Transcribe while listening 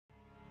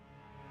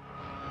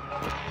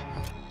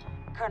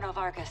Colonel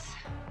Vargas.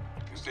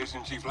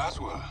 Station Chief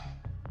Laswell.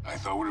 I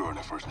thought we were on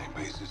a first-name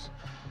basis.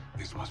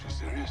 This must be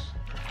serious.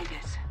 It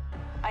is.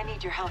 I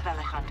need your help,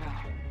 Alejandro.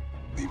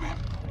 Dime.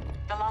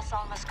 The Las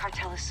Almas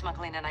cartel is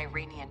smuggling an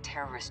Iranian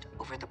terrorist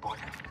over the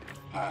border.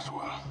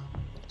 Laswell.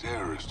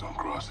 Terrorists don't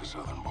cross the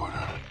southern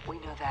border. We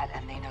know that,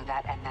 and they know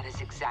that, and that is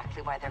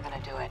exactly why they're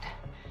gonna do it.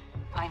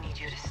 I need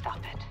you to stop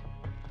it.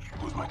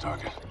 Who's my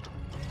target?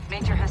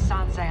 Major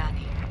Hassan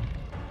Zyani.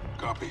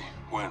 Copy.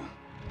 When?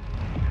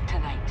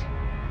 Tonight.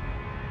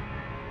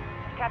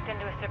 Tapped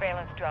into a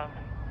surveillance drone.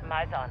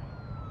 Eyes on.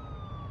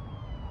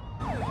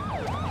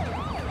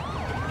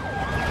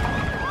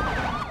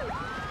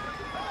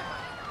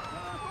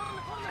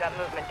 Got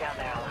movement down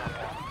there,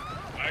 Alejandro.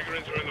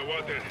 Migrants are in the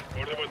water.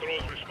 Border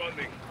patrol's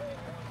responding.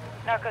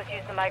 Narcos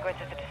use the migrants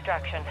as a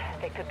distraction.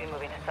 They could be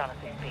moving Hassan as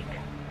we speak.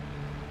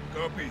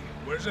 Copy.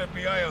 Where's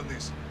FBI on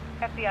this?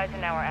 FBI's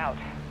an hour out.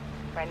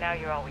 Right now,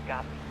 you're all we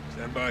got.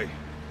 Stand by.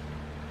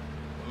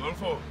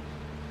 Rodolfo,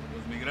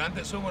 los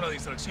migrantes son una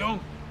distracción.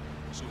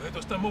 El sujeto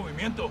está en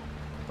movimiento.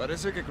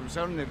 Parece que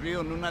cruzaron el río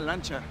en una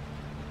lancha.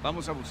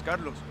 Vamos a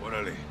buscarlos.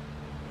 Órale.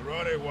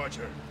 Arade,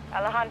 Watcher.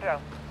 Alejandro,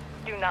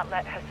 do not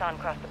let Hassan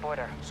cross the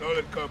border.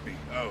 Solid copy.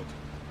 Out.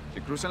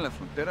 Si cruzan la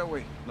frontera,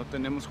 güey, no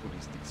tenemos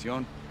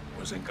jurisdicción.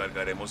 Nos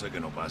encargaremos de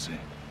que no pase.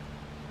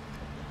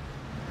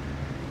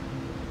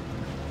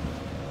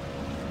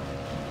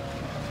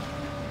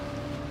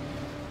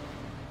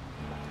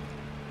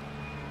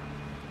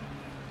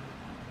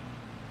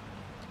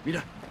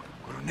 Mira,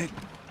 coronel.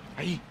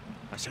 Ahí,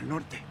 hacia el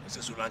norte. Esa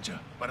es su lancha.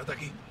 Párate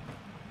aquí.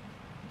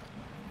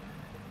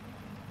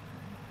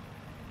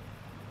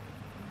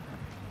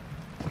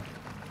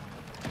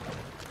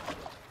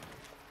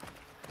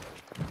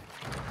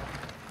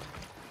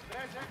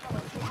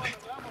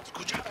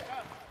 Escucha.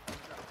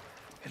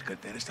 El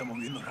cartel está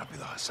moviendo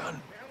rápido a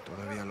Hassan.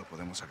 Todavía lo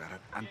podemos agarrar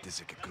antes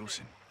de que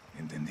crucen.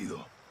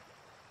 Entendido.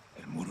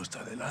 El muro está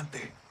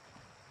adelante.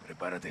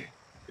 Prepárate.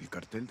 El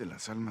cartel de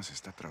las almas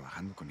está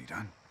trabajando con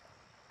Irán.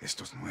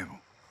 Esto es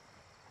nuevo.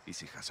 ¿Y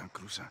si Hassan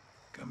cruza?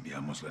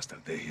 Cambiamos la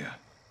estrategia.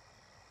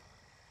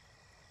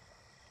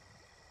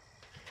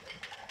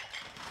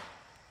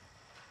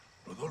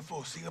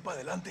 Rodolfo, siga para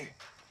adelante.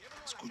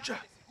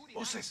 Escucha,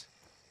 voces.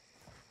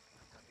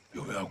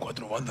 Yo veo a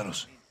 4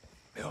 vándalos.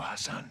 Veo a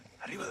Hassan,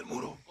 arriba del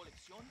muro.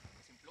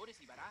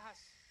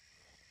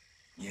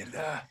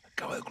 Mierda,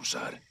 acaba de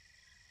cruzar.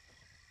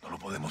 No lo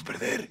podemos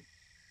perder.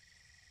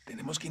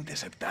 Tenemos que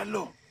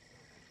interceptarlo.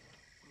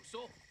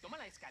 Cruzó, toma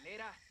la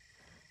escalera.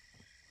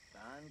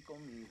 Tan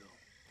comido.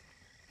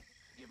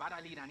 ¿Llevar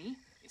al iraní?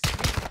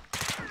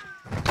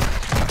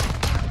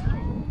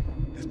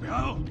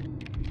 Despejado.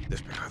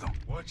 Despejado.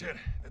 Watcher,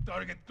 the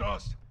target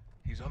crossed.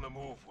 He's on the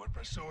move. We're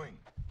pursuing.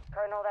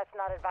 Colonel, that's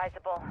not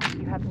advisable.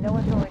 You have no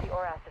authority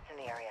or assets in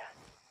the area.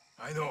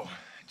 I know.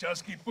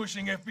 Just keep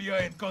pushing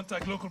FBI and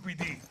contact local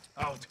PD.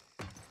 Out.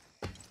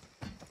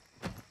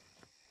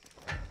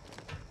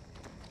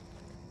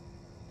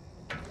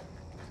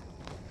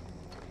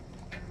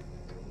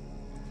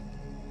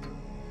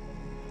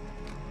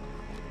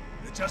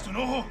 ¿Le echaste un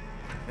ojo?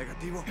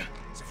 Negativo.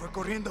 Se fue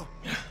corriendo.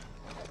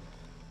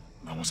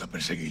 Vamos a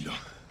perseguirlo.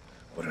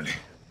 Órale.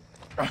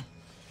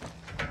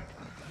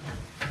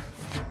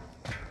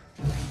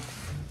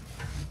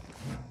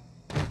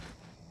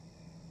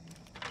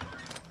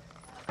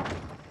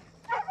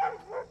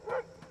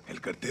 El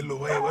cartel lo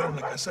va a llevar a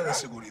una casa de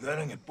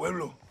seguridad en el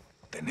pueblo.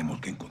 Tenemos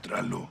que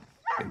encontrarlo.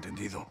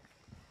 Entendido.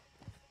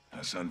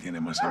 Hassan tiene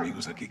más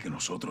amigos aquí que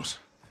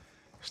nosotros.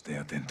 Esté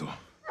atento.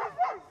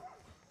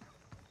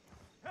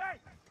 Hey!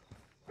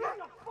 Get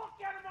the fuck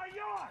out of my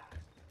yard!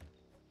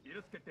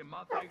 ¿Quieres que te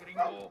mate,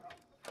 gringo?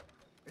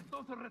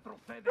 Entonces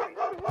retrocede.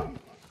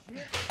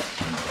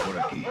 Por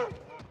aquí.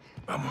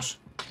 Vamos.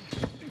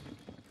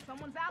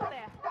 Someone's out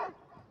there.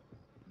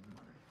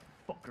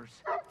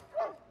 Fuckers.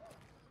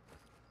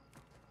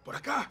 Por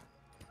acá.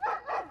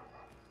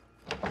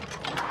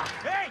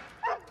 Hey!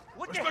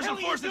 What the Special hell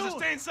are you forces doing?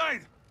 stay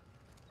inside.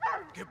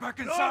 Get back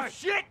Oh, inside.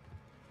 shit!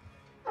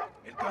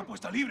 El campo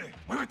está libre.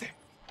 Muévete.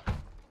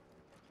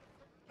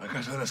 La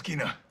casa de la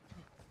esquina.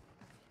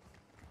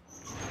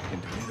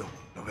 Entendido.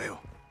 Lo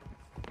veo.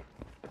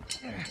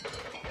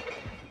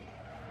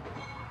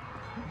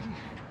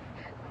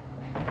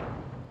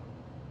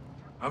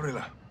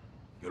 Ábrela.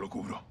 Yo lo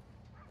cubro.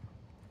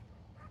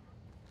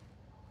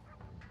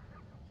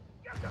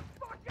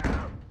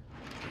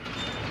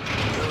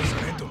 Cuidado,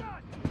 sargento.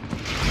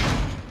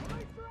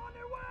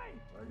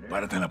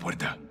 Párate en la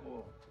puerta.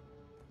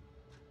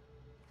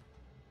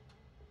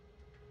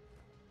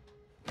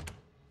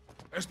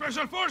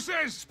 Special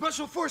Forces!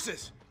 Special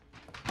Forces!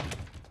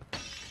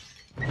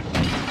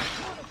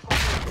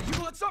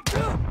 You want some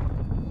too?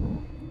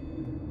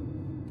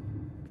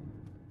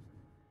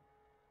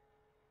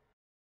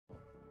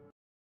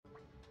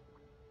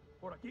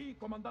 Por aquí,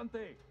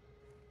 comandante.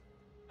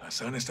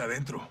 Hassan está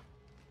adentro.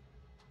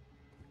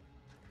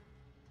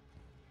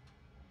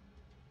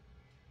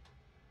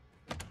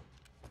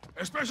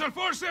 Special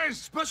Forces!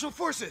 Special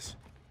Forces!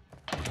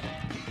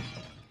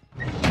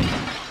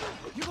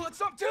 You want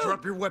some too?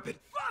 Drop your weapon.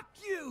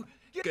 you!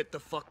 Get the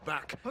fuck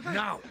back,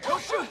 now!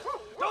 Don't shoot!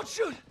 Don't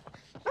shoot!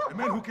 The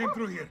men who came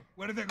through here,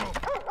 where did they go?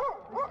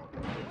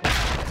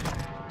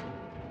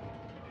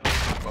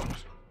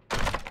 Vamos.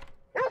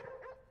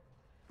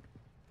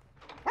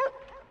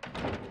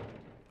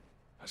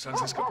 Hassan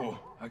se escapó.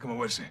 Hay que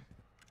moverse.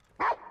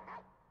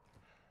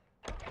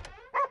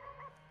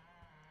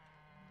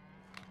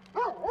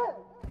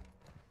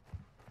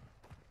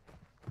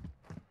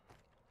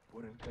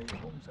 Por el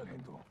callejón,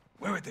 sargento.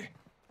 ¡Muévete!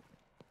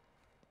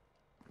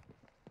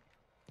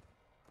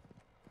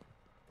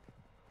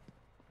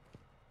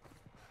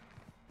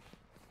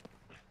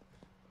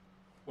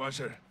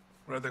 Watcher,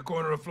 we're at the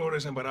corner of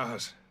Flores and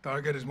Barajas.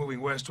 Target is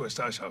moving west to a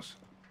stash house.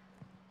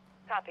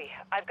 Copy.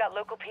 I've got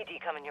local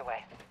PD coming your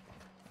way.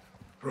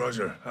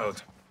 Roger,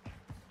 out.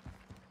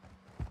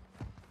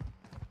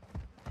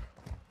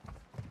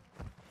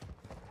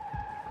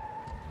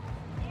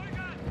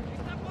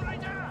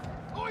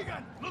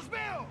 ¡Oigan! ¡Los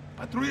veo!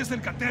 ¡Patrullas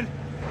del cartel!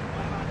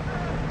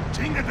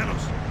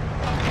 ¡Chíngatelos!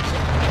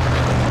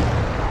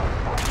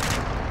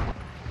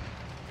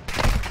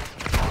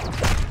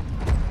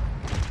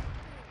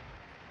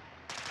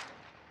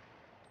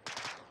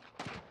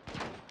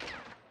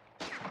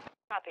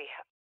 Copy.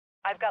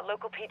 I've got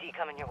local PD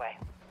coming your way.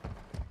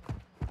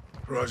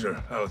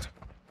 Roger, out.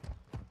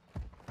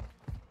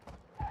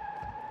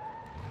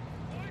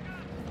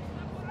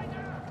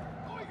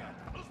 ¡Oigan!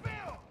 ¡Los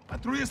veo!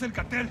 ¡Patrullas del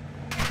cartel!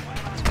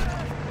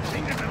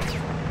 ¡Chíngatelos!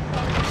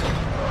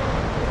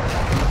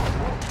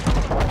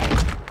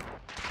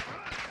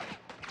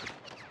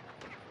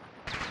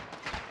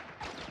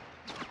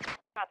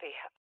 Copy.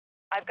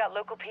 I've got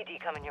local PD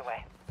coming your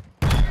way.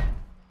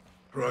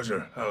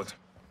 Roger, out.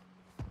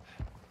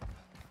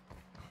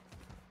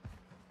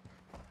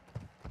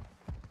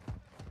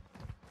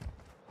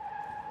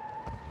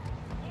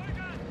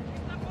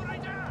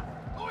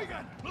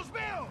 ¡Oigan! ¡Los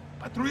veo!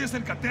 ¡Patrullas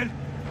del cartel!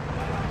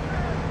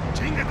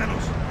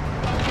 ¡Chíngatelos!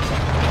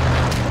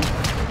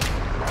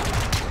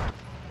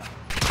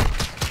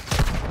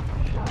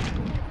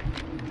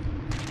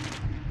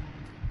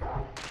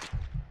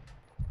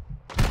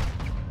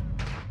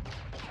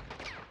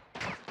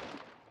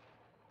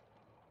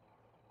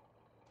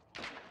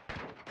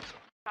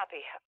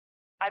 Copy.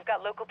 I've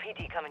got local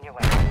PD coming your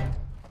way.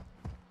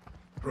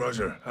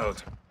 Roger,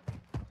 out.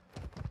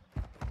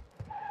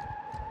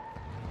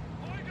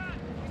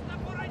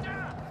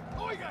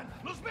 ¡Oigan!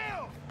 ¡Los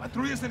veo!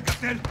 ¡Patrullas del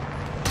cartel!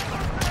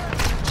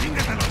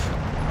 ¡Chíngatelos!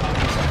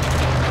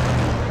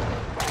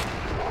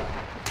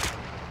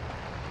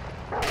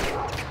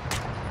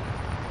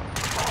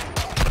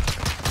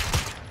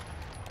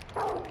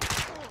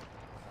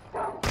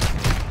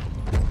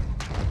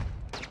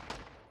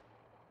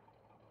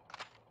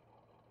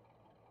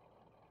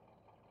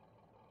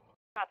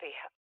 Copy.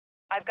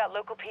 I've got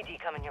local PD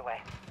coming your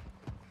way.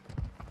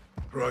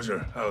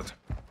 Roger, out.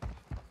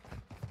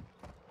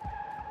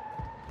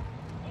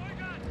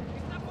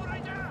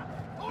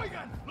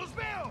 ¡Oigan! ¡Los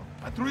veo!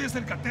 ¡Patrullas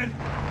del cartel!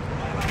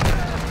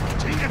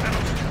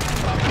 ¡Chíngatelos!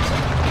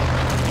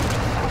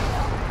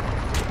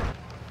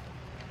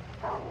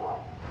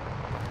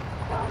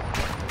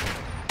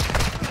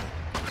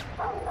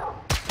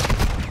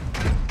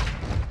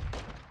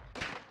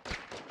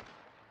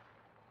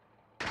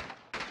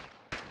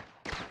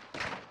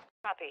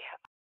 Copy.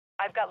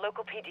 I've got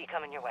local PD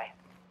coming your way.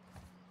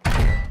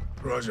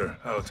 Roger,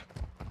 out.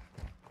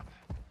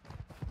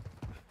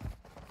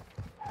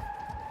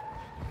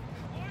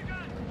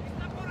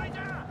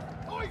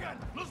 ¡Oigan!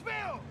 ¡Los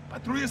veo!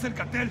 ¡Patrullas del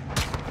cartel!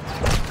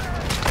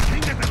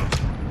 ¡Chíngatelos!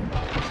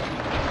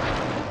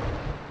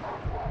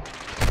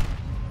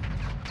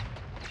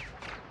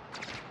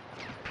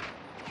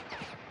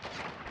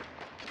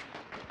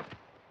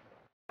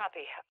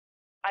 Copy.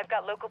 I've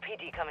got local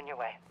PD coming your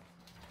way.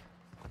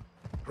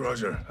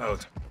 Roger,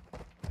 out.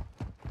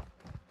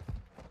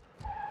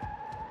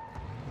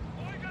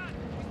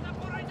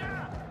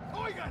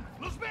 ¡Oigan!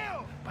 ¡Los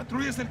veo!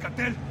 ¡Patrullas del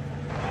cartel!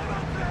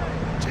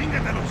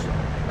 ¡Chíngatelos!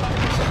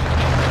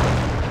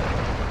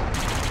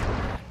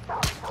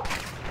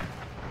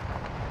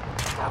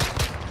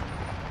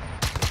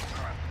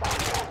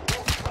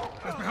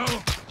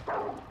 ¡Despejado!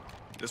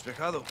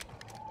 Despejado.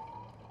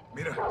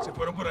 Mira, se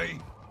fueron por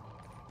ahí.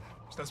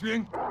 ¿Estás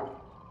bien?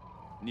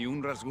 Ni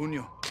un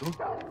rasguño. ¿Tú?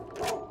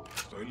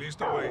 Estoy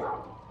listo, güey.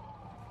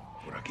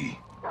 Por aquí.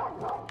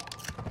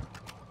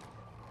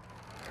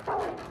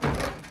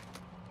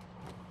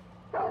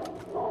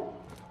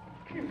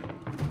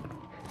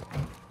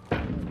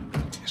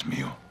 Es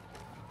mío.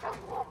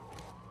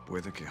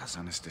 Puede que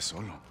Hassan esté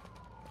solo.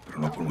 Pero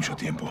no por mucho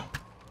tiempo.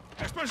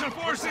 Special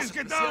Forces,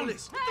 get down! What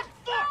the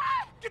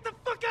fuck? Get the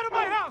fuck out of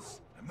my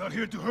house! I'm not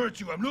here to hurt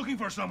you. I'm looking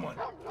for someone.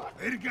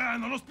 Verga,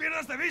 no los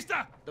pierdas de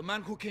vista! The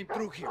man who came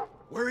through here,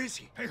 where is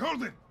he? Hey,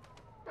 hold it!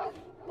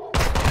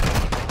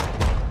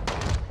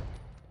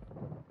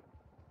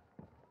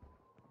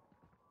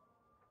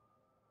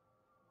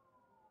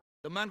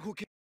 The man who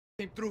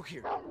came through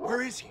here,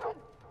 where is he?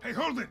 Hey,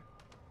 hold it!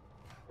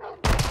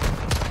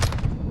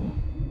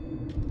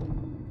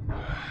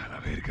 La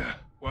verga.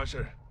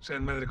 Watcher,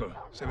 send medical.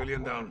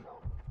 Civilian down.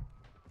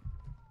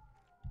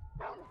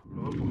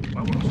 Loco,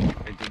 vámonos.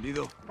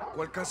 ¿Entendido?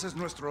 ¿Cuál casa es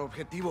nuestro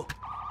objetivo?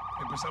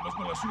 Empezamos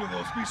con la suya de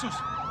 2 pisos.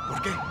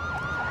 ¿Por qué?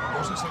 La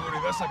voz de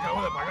seguridad se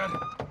acaba de pagar.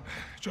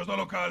 Chota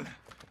local.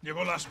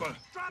 Llegó Laswell.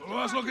 Tú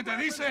haz lo que te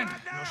dicen.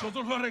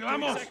 Nosotros lo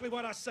arreglamos. Exactly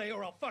what I say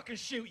or I'll fucking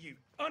shoot you.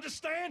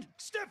 Understand?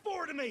 Step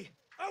forward to me.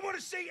 I want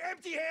to see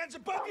empty hands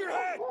above your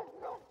head.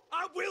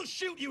 I will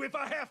shoot you if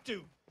I have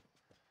to.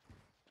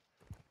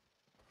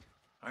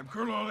 I'm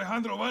Colonel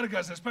Alejandro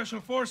Vargas of Special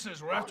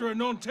Forces. We're after a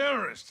known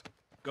terrorist.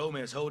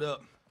 Gomez, hold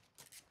up.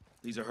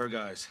 These are her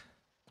guys.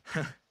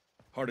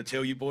 Hard to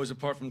tell you boys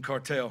apart from the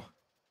cartel.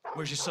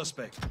 Where's your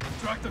suspect?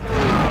 Track the...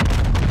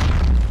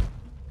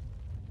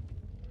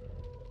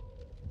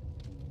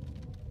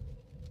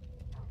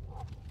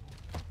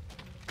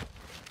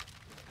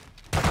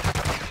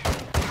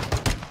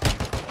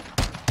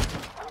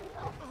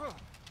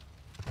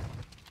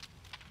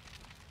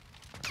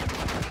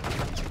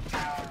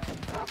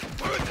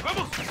 ¡Muévete,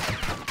 vamos!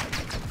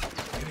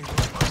 Tienen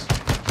 2 más.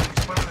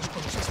 Dispárales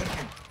cuando se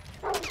acerquen.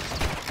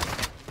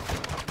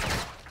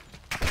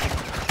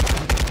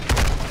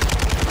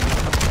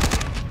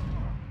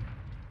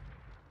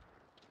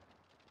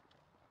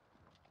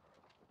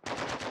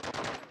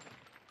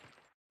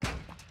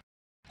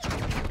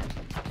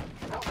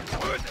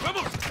 ¡Muévete,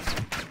 vamos!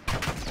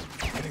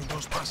 Tienen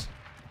 2 más.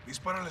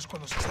 Dispárales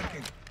cuando se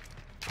acerquen.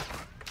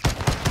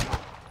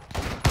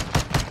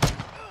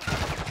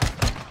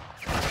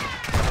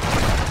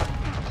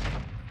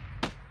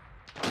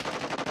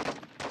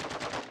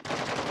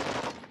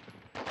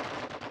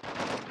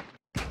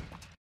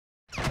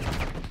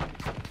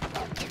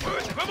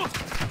 ¡Muévete, vamos!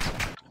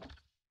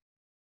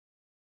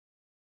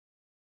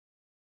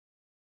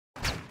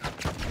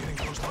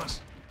 Tienen 2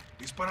 más.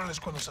 Dispárales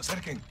cuando se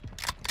acerquen.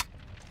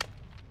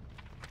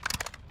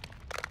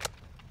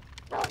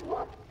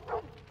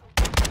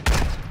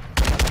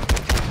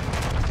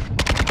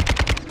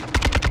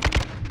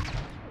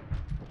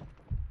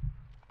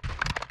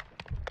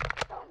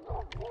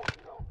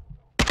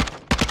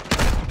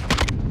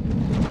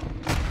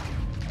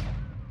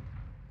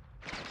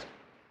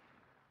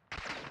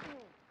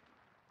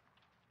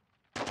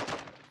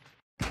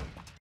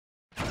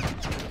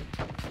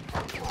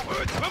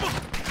 ¡Muévete, vamos!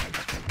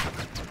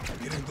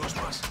 Tienen 2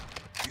 más.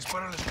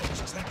 Dispárales cuando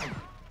se acerquen.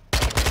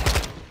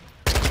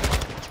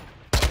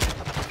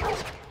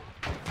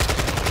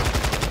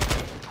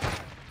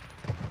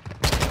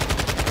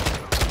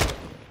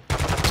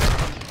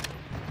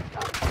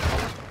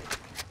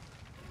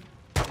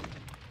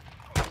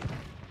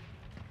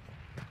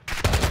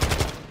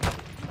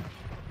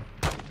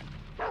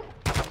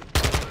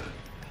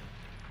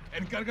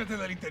 Encárgate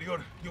del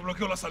interior. Yo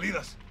bloqueo las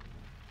salidas.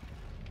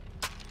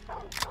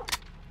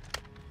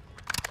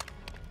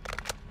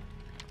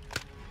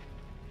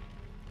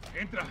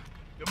 Entra.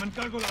 Yo me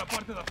encargo de la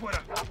parte de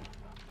afuera.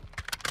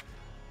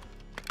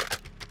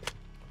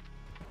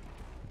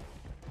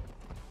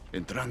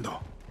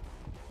 Entrando.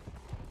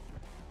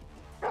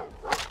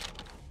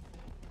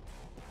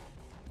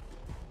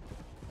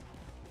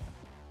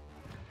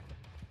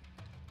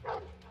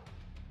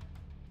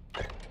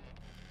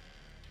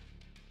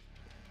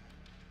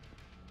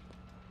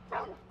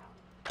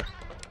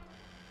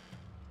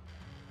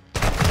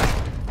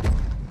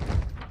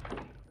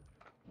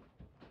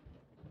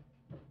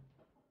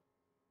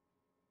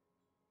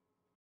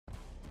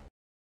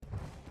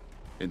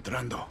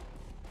 Entrando.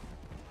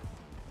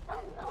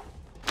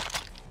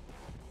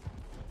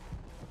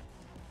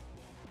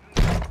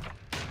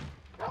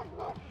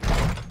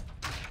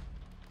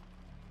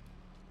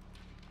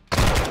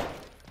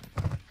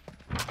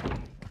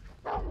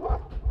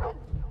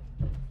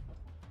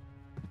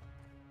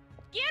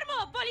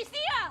 ¡Guillermo!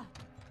 ¡Policía!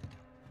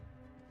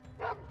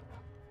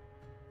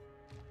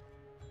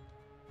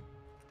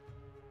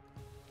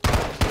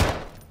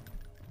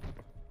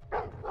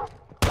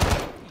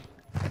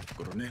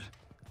 Coronel,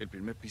 el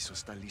primer piso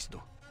está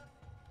listo.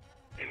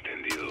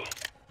 Entendido.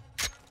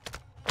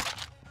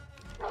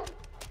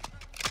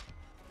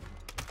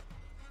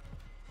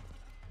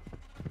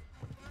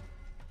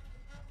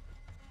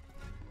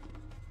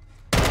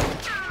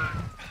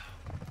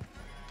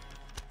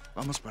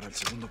 Vamos para el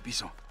segundo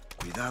piso.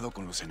 Cuidado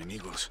con los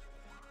enemigos.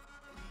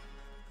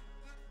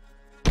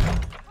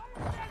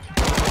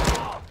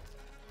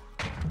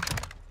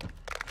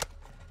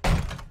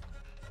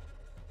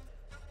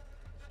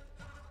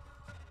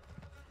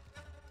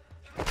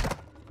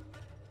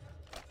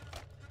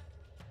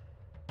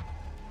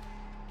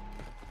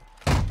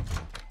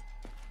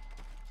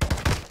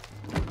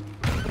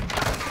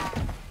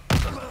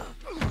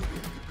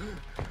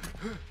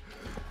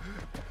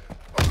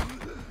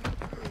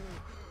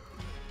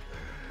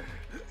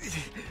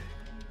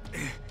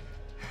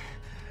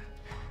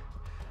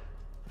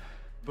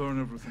 Burn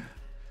everything.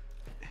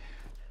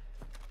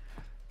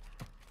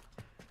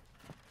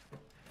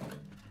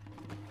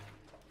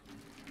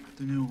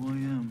 Do you know who I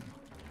am?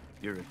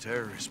 You're a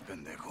terrorist,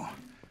 pendejo.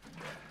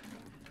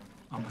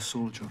 I'm a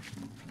soldier.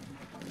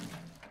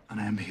 And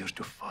I am here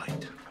to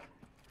fight.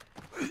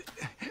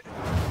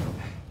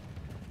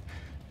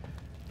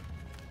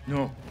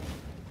 No.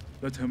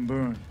 Let him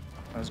burn,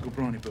 as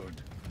Gobrani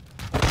burned.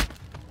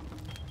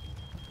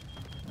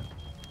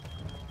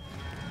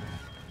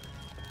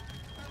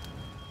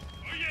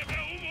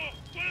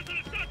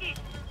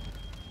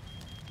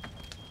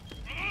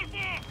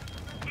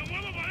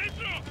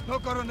 No,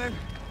 coronel.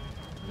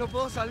 No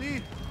puedo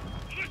salir.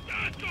 ¿Dónde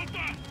estás,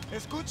 compa?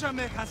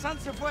 Escúchame, Hassan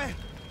se fue.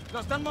 Lo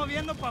están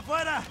moviendo para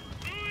afuera.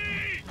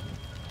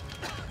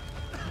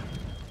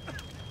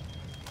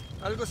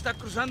 Algo está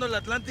cruzando el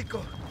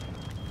Atlántico.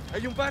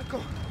 Hay un barco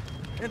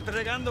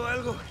entregando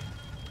algo.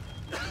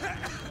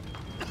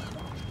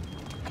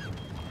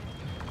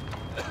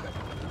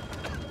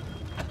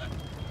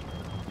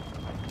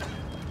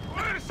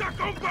 ¡Fuerza,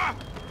 compa!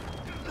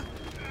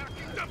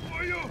 ¡Aquí te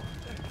apoyo!